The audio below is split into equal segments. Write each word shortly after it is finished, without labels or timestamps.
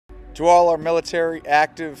To all our military,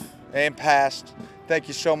 active and past, thank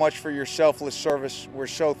you so much for your selfless service. We're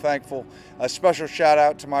so thankful. A special shout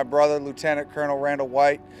out to my brother, Lieutenant Colonel Randall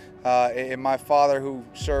White, and my father who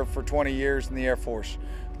served for 20 years in the Air Force.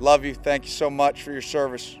 Love you. Thank you so much for your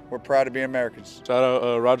service. We're proud to be Americans. Shout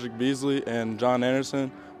out Roderick Beasley and John Anderson,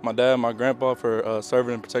 my dad and my grandpa for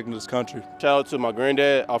serving and protecting this country. Shout out to my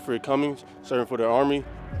granddad, Alfred Cummings, serving for the Army.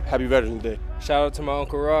 Happy Veterans Day. Shout out to my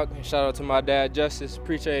Uncle Rock, and shout out to my dad, Justice.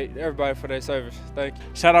 Appreciate everybody for their service. Thank you.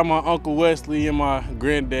 Shout out my Uncle Wesley and my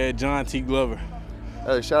granddad, John T. Glover.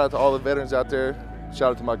 Shout out to all the veterans out there.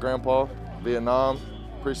 Shout out to my grandpa, Vietnam.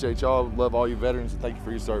 Appreciate y'all. Love all you veterans, and thank you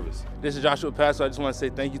for your service. This is Joshua Pastor. I just want to say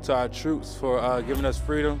thank you to our troops for giving us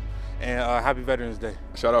freedom, and happy Veterans Day.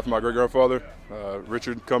 Shout out to my great-grandfather,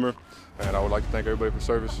 Richard Cummer, and I would like to thank everybody for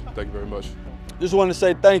service. Thank you very much. Just want to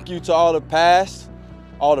say thank you to all the past,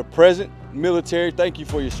 all the present military. Thank you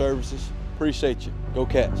for your services. Appreciate you. Go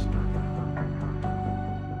Cats.